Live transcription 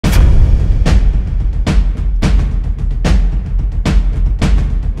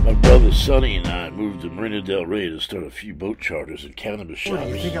Sonny and I moved to Marina del Rey to start a few boat charters and cannabis shops. What,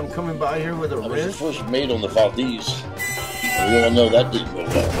 you think I'm coming by here with a I was the wrist? first mate on the Valdez. We all know that didn't go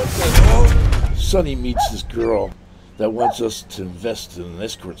well. Sonny meets this girl that wants us to invest in an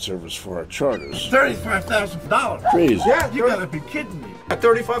escort service for our charters. $35,000. Crazy. Yeah, you gotta be kidding me.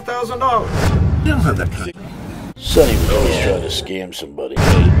 $35,000. You don't have that kind of... Sonny was always trying to scam somebody,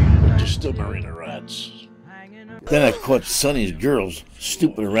 but they're still Marina Rats. Then I caught Sonny's girls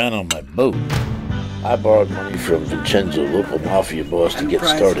stooping around on my boat. I borrowed money from Vincenzo, local Mafia boss, to get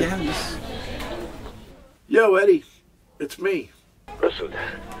started. Yo, Eddie, it's me. Listen,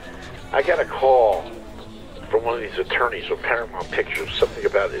 I got a call from one of these attorneys with Paramount Pictures, something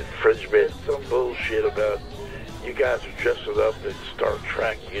about infringement, some bullshit about you guys are dressing up in Star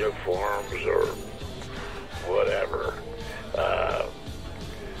Trek uniforms or whatever.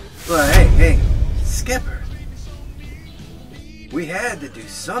 Well, hey, Skipper. We had to do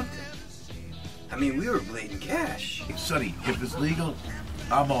something. I mean, we were bleeding cash. Sonny, if it's legal,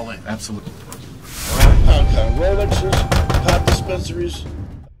 I'm all in. Absolutely. Okay, Rolexes, pot dispensaries.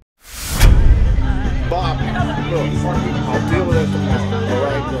 Bob, look, I'll deal with that tomorrow. All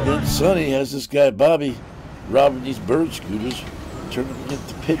right, Then Sonny has this guy, Bobby, robbing these bird scooters, turning them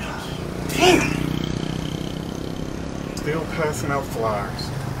into pigeons. Still passing out flyers.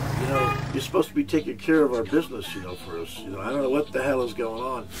 You know, you're supposed to be taking care of our business, you know, for us. You know, I don't know what the hell is going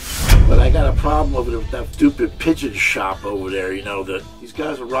on, but I got a problem over there with that stupid pigeon shop over there, you know, that these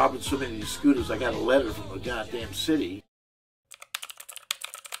guys are robbing so many of these scooters. I got a letter from the goddamn city.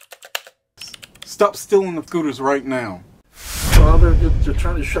 Stop stealing the scooters right now. Well, they're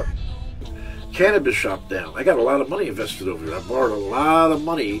trying to shut cannabis shop down. I got a lot of money invested over there. I borrowed a lot of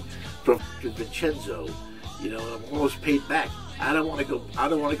money from Vincenzo, you know, and I'm almost paid back. I don't want to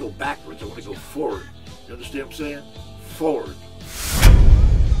go backwards. I want to go forward. You understand what I'm saying? Forward.